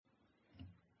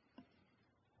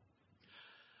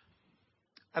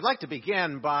I'd like to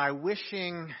begin by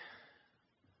wishing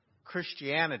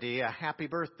Christianity a happy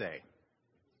birthday.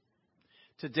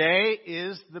 Today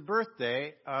is the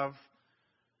birthday of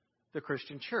the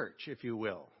Christian church, if you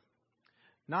will.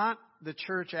 Not the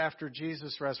church after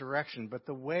Jesus' resurrection, but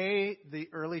the way the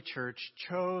early church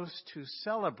chose to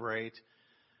celebrate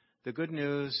the good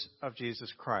news of Jesus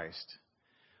Christ.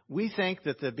 We think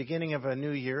that the beginning of a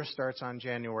new year starts on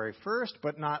January 1st,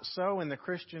 but not so in the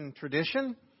Christian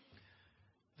tradition.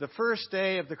 The first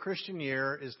day of the Christian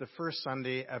year is the first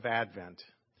Sunday of Advent,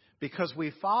 because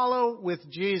we follow with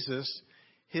Jesus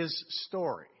his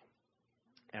story.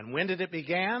 And when did it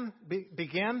begin?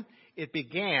 It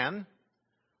began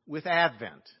with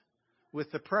Advent,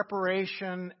 with the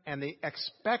preparation and the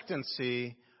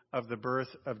expectancy of the birth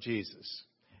of Jesus.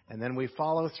 And then we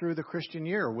follow through the Christian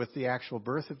year with the actual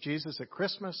birth of Jesus at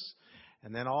Christmas,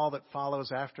 and then all that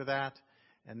follows after that.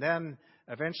 And then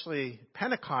eventually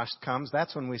Pentecost comes.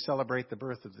 That's when we celebrate the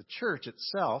birth of the church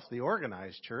itself, the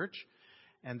organized church.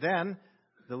 And then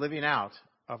the living out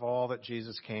of all that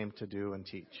Jesus came to do and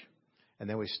teach. And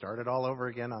then we start it all over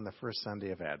again on the first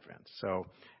Sunday of Advent. So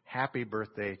happy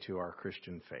birthday to our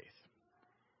Christian faith.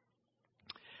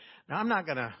 Now, I'm not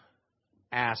going to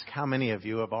ask how many of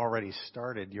you have already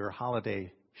started your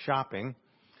holiday shopping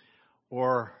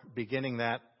or beginning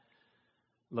that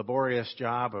laborious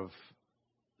job of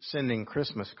sending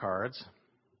Christmas cards.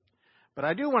 But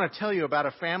I do want to tell you about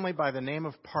a family by the name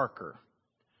of Parker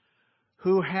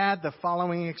who had the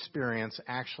following experience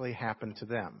actually happen to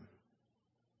them.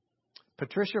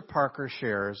 Patricia Parker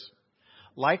shares,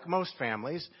 like most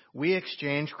families, we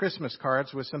exchange Christmas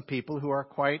cards with some people who are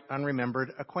quite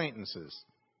unremembered acquaintances.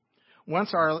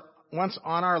 Once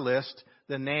on our list,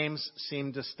 the names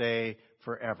seemed to stay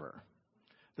forever.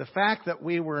 The fact that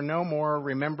we were no more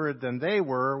remembered than they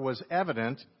were was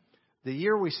evident the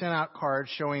year we sent out cards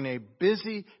showing a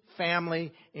busy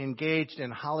family engaged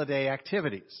in holiday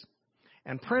activities.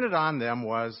 And printed on them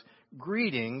was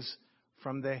greetings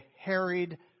from the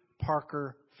harried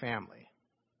Parker family.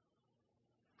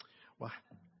 Well,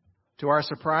 to our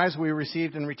surprise, we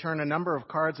received in return a number of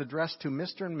cards addressed to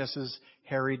Mr. and Mrs.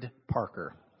 Harried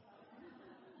Parker.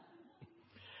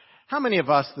 How many of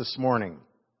us this morning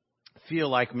feel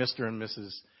like Mr. and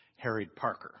Mrs. Harried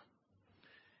Parker?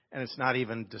 And it's not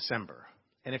even December.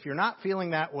 And if you're not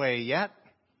feeling that way yet,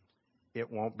 it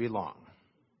won't be long.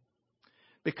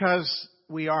 Because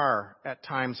we are at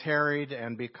times harried,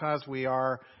 and because we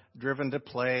are driven to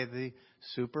play the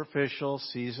superficial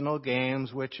seasonal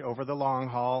games which over the long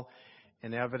haul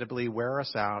inevitably wear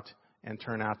us out and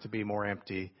turn out to be more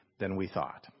empty than we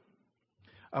thought.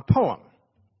 A poem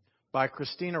by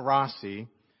Christina Rossi,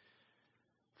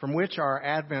 from which our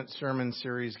Advent sermon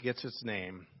series gets its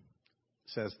name,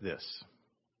 says this: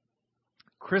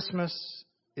 Christmas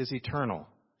is eternal,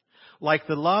 like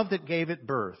the love that gave it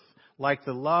birth, like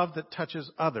the love that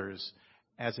touches others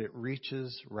as it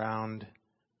reaches round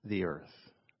the earth.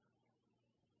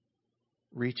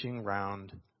 Reaching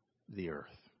round the earth.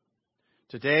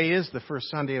 Today is the first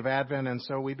Sunday of Advent, and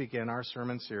so we begin our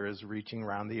sermon series, Reaching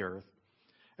Round the Earth,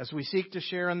 as we seek to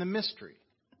share in the mystery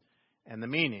and the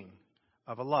meaning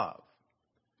of a love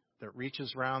that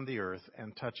reaches round the earth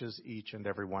and touches each and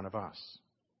every one of us.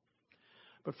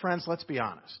 But friends, let's be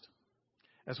honest.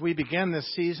 As we begin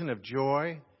this season of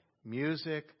joy,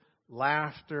 music,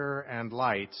 laughter, and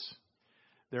lights,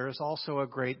 there is also a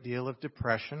great deal of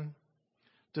depression,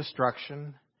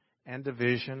 destruction, and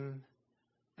division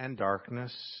and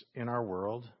darkness in our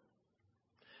world.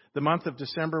 The month of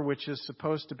December, which is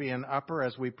supposed to be an upper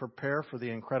as we prepare for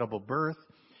the incredible birth,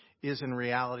 is in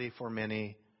reality for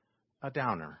many a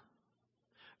downer.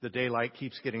 The daylight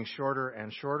keeps getting shorter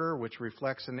and shorter, which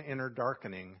reflects an inner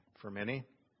darkening for many.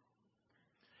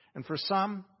 And for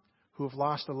some who have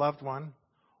lost a loved one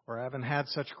or haven't had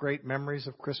such great memories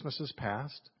of Christmases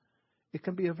past, it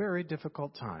can be a very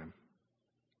difficult time.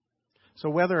 So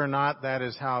whether or not that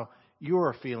is how you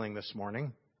are feeling this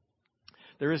morning,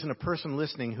 there isn't a person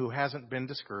listening who hasn't been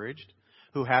discouraged,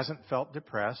 who hasn't felt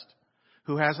depressed,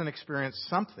 who hasn't experienced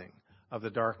something of the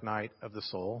dark night of the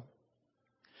soul.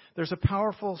 There's a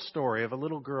powerful story of a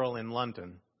little girl in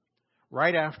London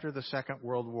right after the Second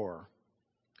World War,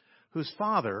 whose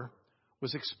father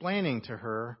was explaining to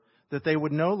her that they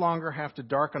would no longer have to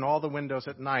darken all the windows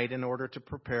at night in order to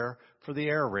prepare for the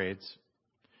air raids.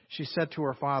 She said to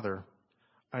her father,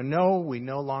 "I know we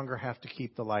no longer have to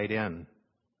keep the light in,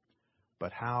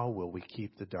 but how will we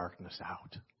keep the darkness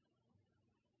out?"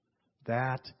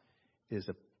 That is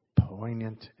a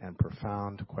poignant and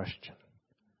profound question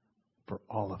for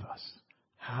all of us.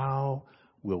 How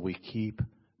will we keep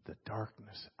the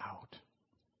darkness out?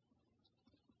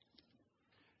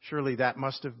 Surely that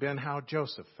must have been how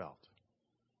Joseph felt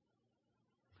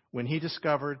when he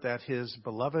discovered that his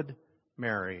beloved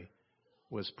Mary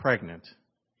was pregnant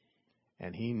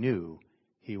and he knew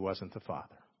he wasn't the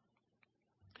father.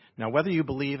 Now, whether you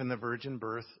believe in the virgin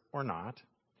birth or not,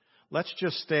 let's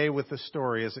just stay with the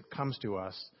story as it comes to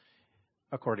us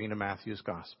according to Matthew's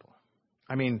gospel.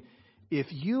 I mean, if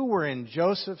you were in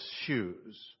Joseph's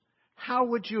shoes, how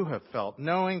would you have felt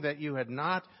knowing that you had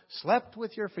not slept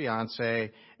with your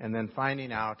fiancée and then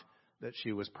finding out that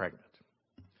she was pregnant?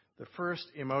 The first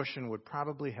emotion would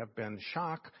probably have been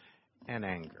shock and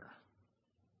anger.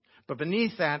 But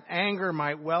beneath that anger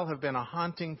might well have been a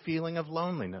haunting feeling of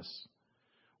loneliness,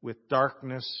 with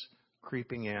darkness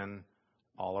creeping in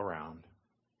all around.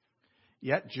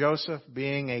 Yet Joseph,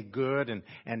 being a good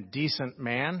and decent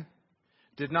man,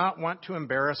 did not want to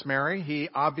embarrass Mary. He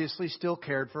obviously still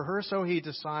cared for her, so he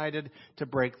decided to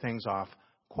break things off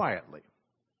quietly.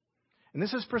 And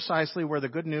this is precisely where the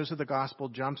good news of the gospel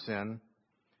jumps in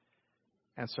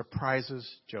and surprises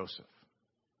Joseph.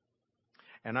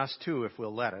 And us too, if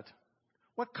we'll let it.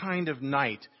 What kind of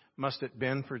night must it have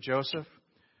been for Joseph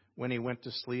when he went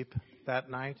to sleep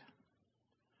that night?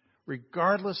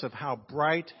 Regardless of how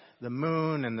bright the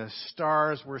moon and the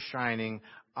stars were shining,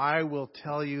 I will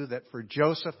tell you that for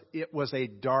Joseph, it was a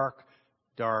dark,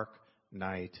 dark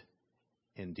night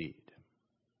indeed.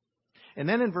 And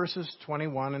then in verses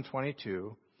 21 and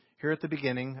 22, here at the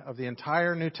beginning of the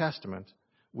entire New Testament,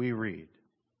 we read,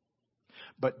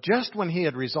 "But just when he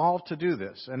had resolved to do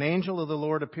this, an angel of the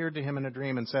Lord appeared to him in a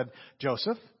dream and said,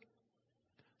 'Joseph,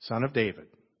 son of David,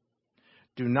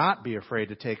 do not be afraid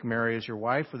to take Mary as your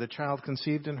wife, for the child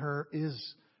conceived in her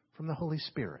is from the Holy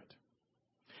Spirit.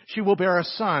 She will bear a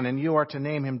son, and you are to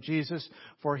name him Jesus,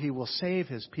 for he will save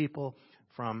his people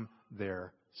from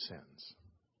their sins.'"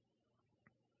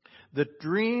 The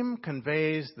dream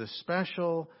conveys the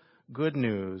special good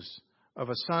news of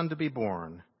a son to be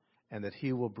born and that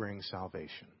he will bring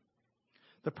salvation.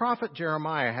 The prophet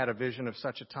Jeremiah had a vision of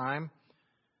such a time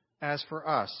as for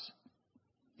us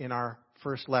in our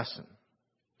first lesson.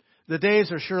 "The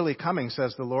days are surely coming,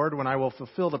 says the Lord, when I will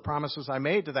fulfill the promises I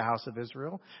made to the house of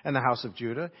Israel and the house of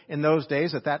Judah. In those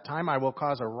days, at that time, I will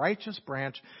cause a righteous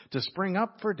branch to spring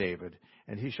up for David,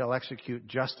 and he shall execute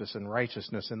justice and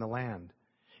righteousness in the land.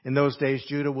 In those days,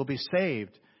 Judah will be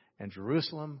saved, and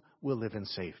Jerusalem will live in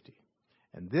safety.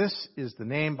 And this is the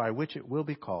name by which it will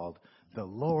be called, the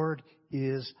Lord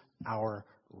is our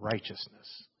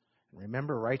righteousness." And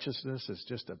remember, righteousness is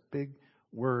just a big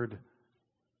word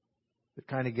that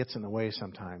kind of gets in the way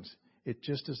sometimes. It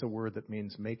just is a word that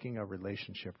means making a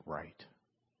relationship right.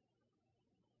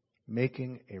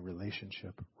 Making a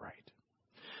relationship right.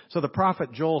 So the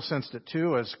prophet Joel sensed it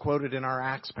too, as quoted in our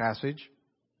Acts passage.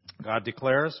 God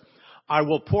declares, "I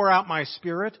will pour out my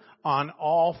spirit on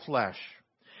all flesh.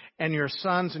 And your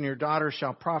sons and your daughters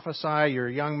shall prophesy, your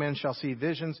young men shall see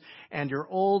visions, and your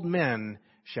old men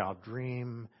shall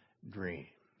dream dreams.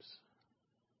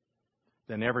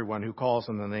 Then everyone who calls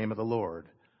on the name of the Lord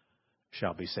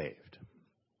shall be saved.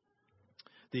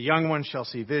 The young ones shall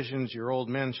see visions, your old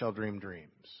men shall dream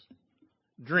dreams."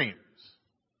 Dreams.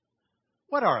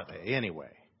 What are they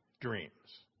anyway? Dreams.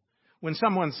 When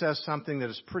someone says something that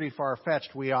is pretty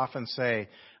far-fetched, we often say,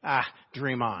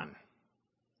 dream on.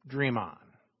 Dream on.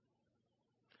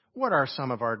 What are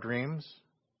some of our dreams?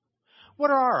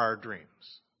 What are our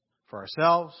dreams? For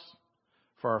ourselves,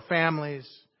 for our families,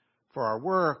 for our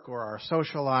work or our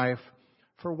social life,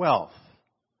 for wealth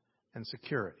and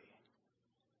security.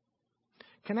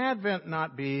 Can Advent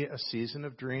not be a season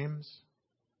of dreams?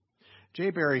 J.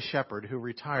 Barry Shepherd, who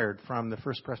retired from the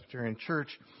First Presbyterian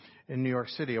Church in New York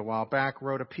City a while back,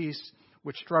 wrote a piece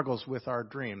which struggles with our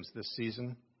dreams this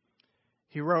season.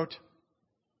 He wrote,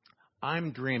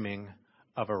 "I'm dreaming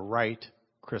of a right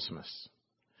Christmas,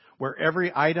 where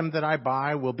every item that I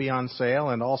buy will be on sale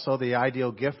and also the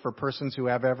ideal gift for persons who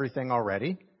have everything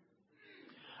already.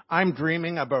 I'm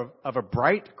dreaming of a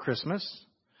bright Christmas,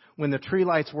 when the tree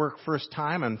lights work first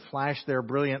time and flash their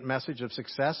brilliant message of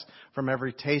success from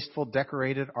every tasteful,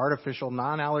 decorated, artificial,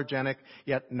 non-allergenic,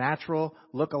 yet natural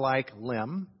look-alike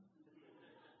limb.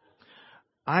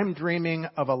 I'm dreaming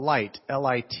of a light,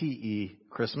 L-I-T-E,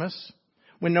 Christmas,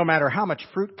 when no matter how much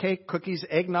fruitcake, cookies,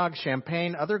 eggnog,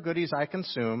 champagne, other goodies I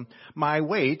consume, my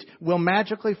weight will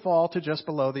magically fall to just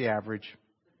below the average.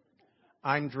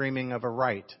 I'm dreaming of a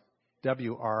right,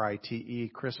 W-R-I-T-E,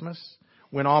 Christmas,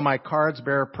 when all my cards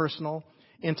bear personal,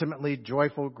 intimately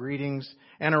joyful greetings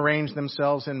and arrange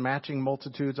themselves in matching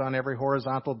multitudes on every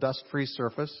horizontal, dust-free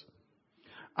surface.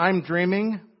 I'm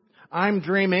dreaming,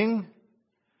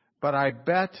 but I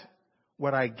bet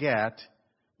what I get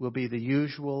will be the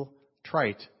usual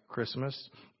trite Christmas,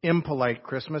 impolite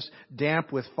Christmas,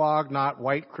 damp with fog, not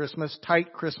white Christmas,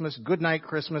 tight Christmas, goodnight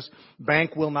Christmas,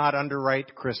 bank will not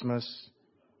underwrite Christmas.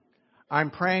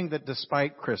 I'm praying that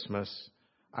despite Christmas,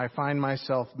 I find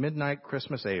myself midnight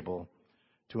Christmas able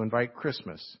to invite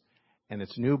Christmas and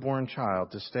its newborn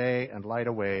child to stay and light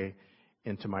a way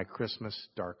into my Christmas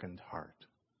darkened heart.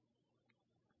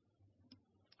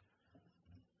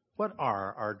 What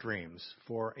are our dreams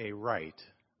for a right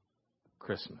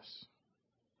Christmas?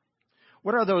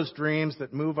 What are those dreams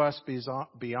that move us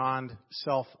beyond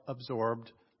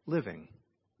self-absorbed living?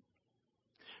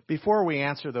 Before we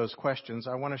answer those questions,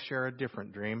 I want to share a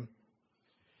different dream.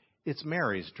 It's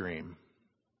Mary's dream,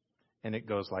 and it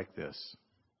goes like this.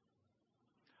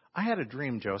 I had a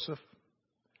dream, Joseph.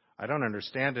 I don't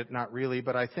understand it, not really,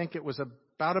 but I think it was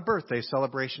about a birthday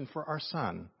celebration for our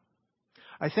son.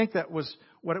 I think that was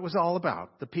what it was all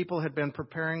about. The people had been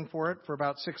preparing for it for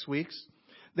about 6 weeks.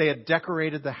 They had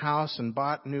decorated the house and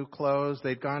bought new clothes.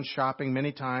 They'd gone shopping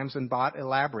many times and bought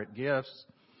elaborate gifts.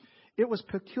 It was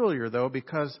peculiar, though,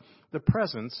 because the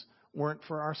presents weren't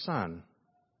for our son.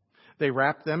 They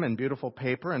wrapped them in beautiful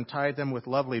paper and tied them with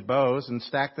lovely bows and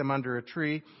stacked them under a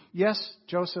tree. Yes,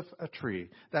 Joseph, a tree.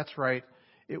 That's right.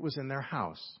 It was in their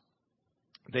house.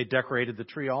 They decorated the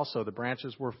tree also. The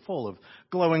branches were full of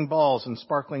glowing balls and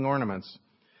sparkling ornaments.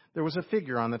 There was a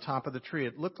figure on the top of the tree.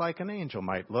 It looked like an angel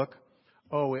might look.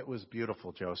 Oh, it was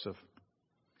beautiful, Joseph.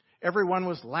 Everyone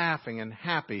was laughing and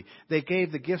happy. They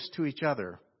gave the gifts to each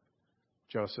other.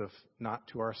 Joseph, not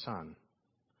to our son.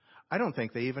 I don't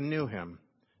think they even knew him.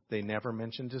 They never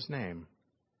mentioned his name.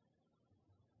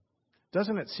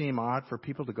 Doesn't it seem odd for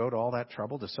people to go to all that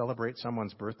trouble to celebrate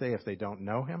someone's birthday if they don't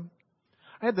know him?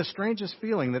 I had the strangest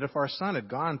feeling that if our son had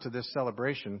gone to this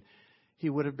celebration, he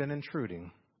would have been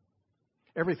intruding.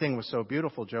 Everything was so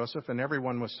beautiful, Joseph, and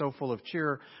everyone was so full of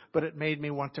cheer, but it made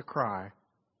me want to cry.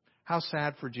 How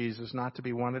sad for Jesus not to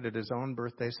be wanted at his own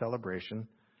birthday celebration.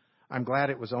 I'm glad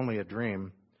it was only a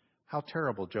dream. How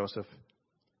terrible, Joseph,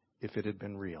 if it had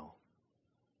been real.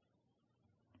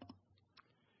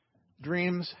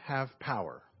 Dreams have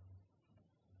power.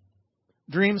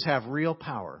 Dreams have real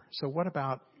power. So what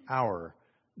about our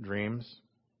dreams?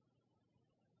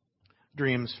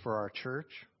 Dreams for our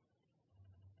church.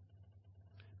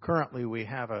 Currently, we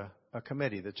have a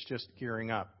committee that's just gearing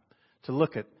up to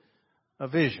look at a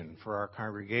vision for our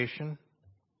congregation,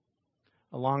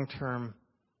 a long-term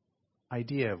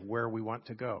idea of where we want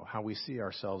to go, how we see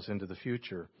ourselves into the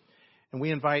future. And we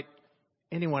invite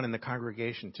anyone in the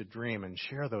congregation to dream and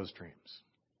share those dreams.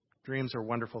 Dreams are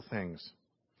wonderful things.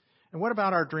 And what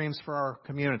about our dreams for our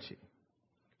community,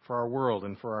 for our world,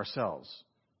 and for ourselves?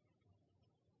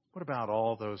 What about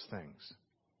all those things?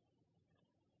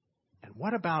 And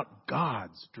what about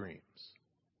God's dreams?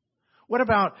 What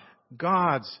about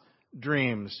God's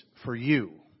dreams for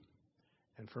you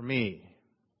and for me,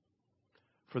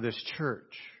 for this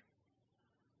church,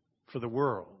 for the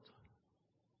world,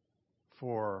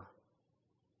 for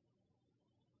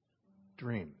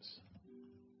dreams?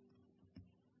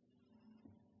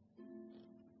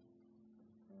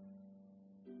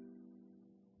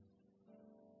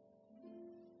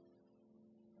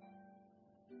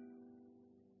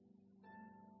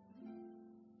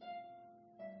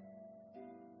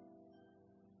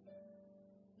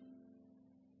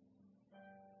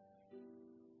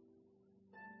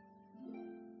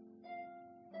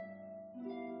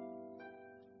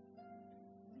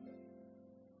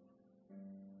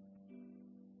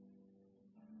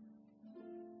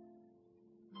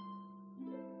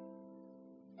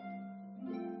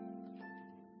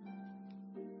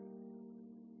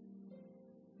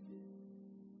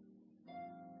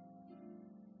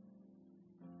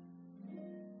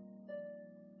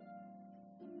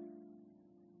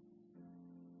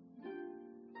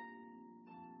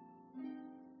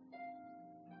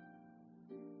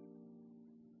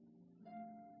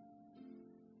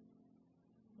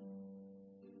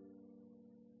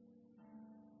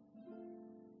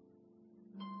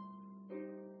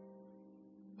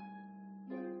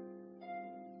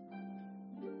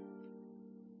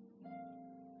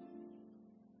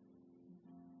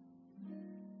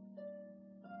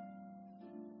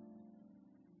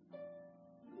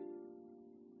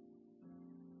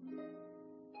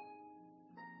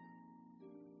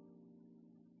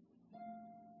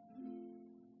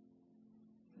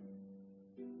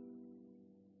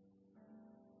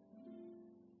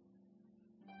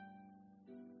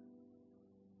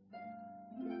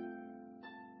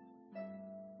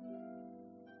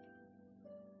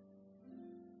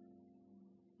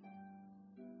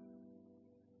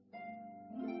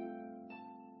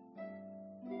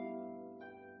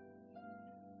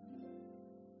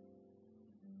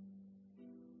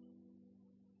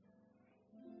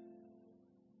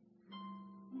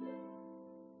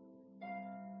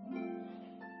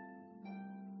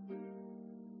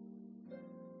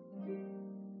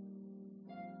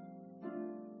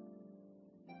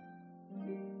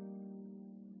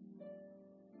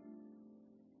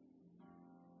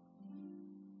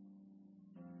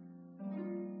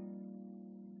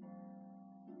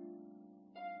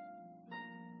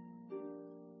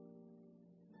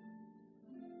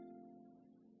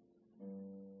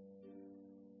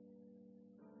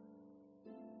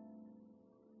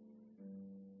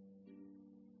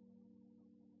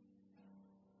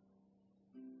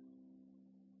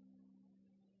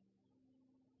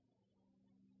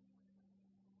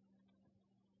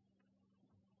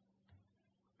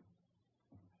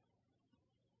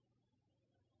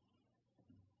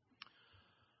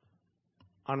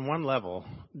 On one level,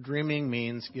 dreaming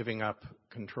means giving up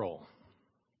control.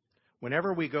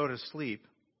 Whenever we go to sleep,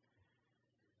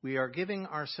 we are giving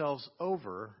ourselves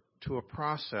over to a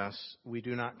process we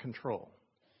do not control.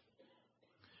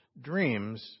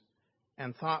 Dreams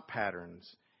and thought patterns,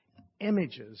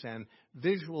 images and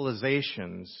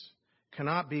visualizations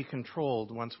cannot be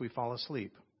controlled once we fall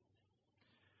asleep.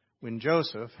 When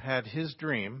Joseph had his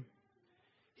dream,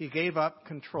 he gave up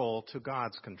control to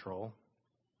God's control.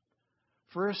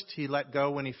 First, he let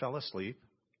go when he fell asleep,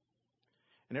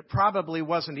 and it probably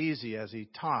wasn't easy as he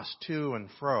tossed to and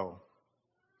fro,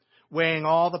 weighing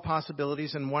all the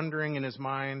possibilities and wondering in his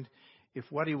mind if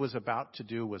what he was about to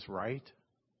do was right.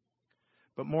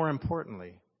 But more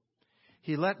importantly,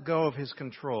 he let go of his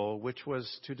control, which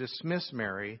was to dismiss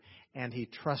Mary, and he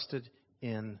trusted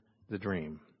in the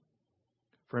dream.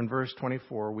 For in verse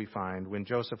 24 we find, when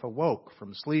Joseph awoke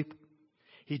from sleep,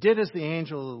 he did as the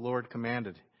angel of the Lord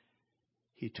commanded.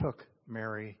 He took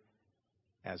Mary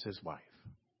as his wife.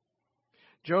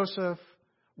 Joseph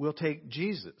will take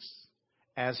Jesus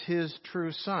as his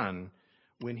true son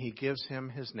when he gives him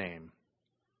his name.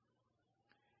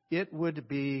 It would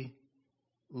be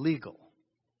legal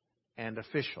and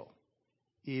official,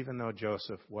 even though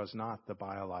Joseph was not the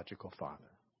biological father.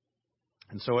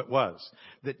 And so it was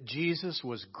that Jesus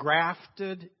was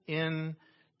grafted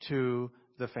into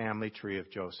the family tree of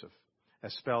Joseph,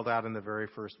 as spelled out in the very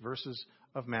first verses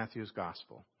of Matthew's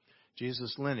gospel.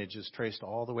 Jesus' lineage is traced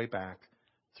all the way back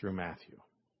through Matthew.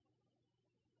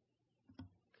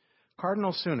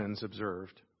 Cardinal Sunens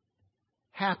observed,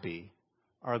 "Happy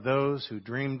are those who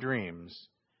dream dreams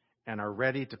and are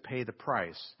ready to pay the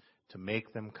price to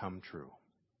make them come true."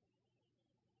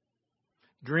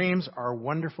 Dreams are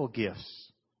wonderful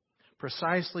gifts,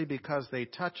 precisely because they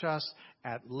touch us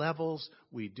at levels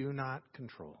we do not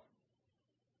control.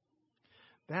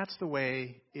 That's the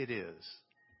way it is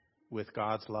with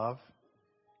God's love,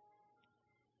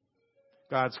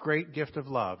 God's great gift of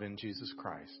love in Jesus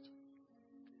Christ.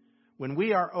 When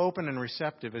we are open and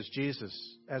receptive as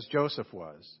Joseph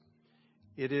was,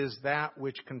 it is that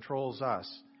which controls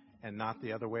us and not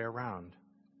the other way around.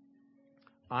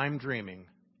 I'm dreaming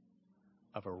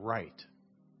of a right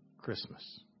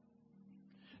Christmas.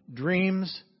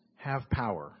 Dreams have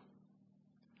power.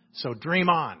 So dream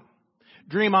on.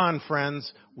 Dream on,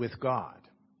 friends, with God.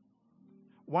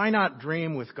 Why not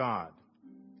dream with God?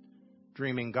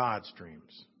 Dreaming God's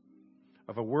dreams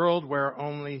of a world where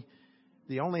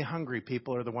the only hungry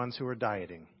people are the ones who are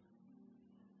dieting,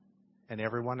 and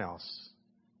everyone else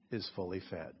is fully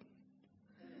fed.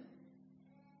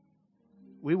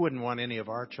 We wouldn't want any of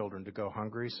our children to go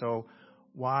hungry, so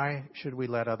why should we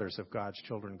let others of God's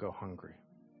children go hungry?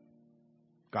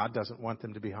 God doesn't want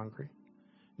them to be hungry.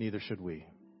 Neither should we.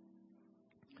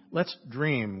 Let's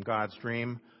dream God's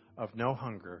dream of no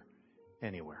hunger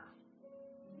anywhere.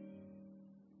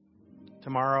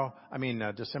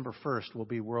 December 1st will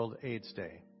be World AIDS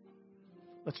Day.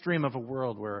 Let's dream of a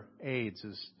world where AIDS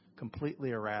is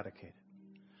completely eradicated,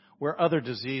 where other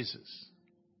diseases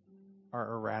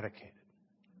are eradicated,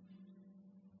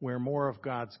 where more of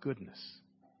God's goodness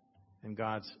and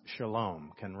God's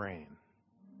shalom can reign.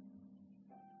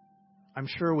 I'm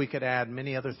sure we could add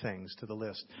many other things to the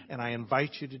list, and I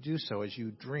invite you to do so as you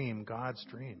dream God's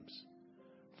dreams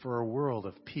for a world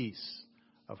of peace,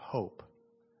 of hope,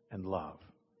 and love.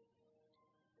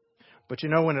 But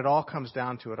when it all comes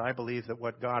down to it, I believe that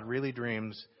what God really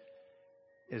dreams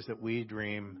is that we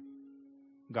dream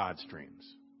God's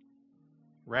dreams,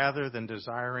 rather than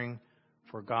desiring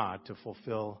for God to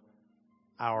fulfill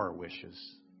our wishes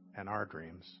and our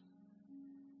dreams.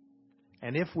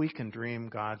 And if we can dream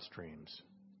God's dreams,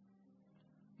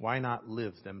 why not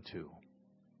live them too?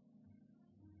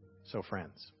 So,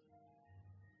 friends,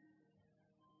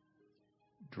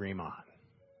 dream on.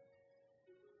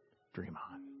 Dream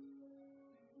on.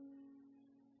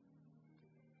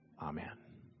 Amen.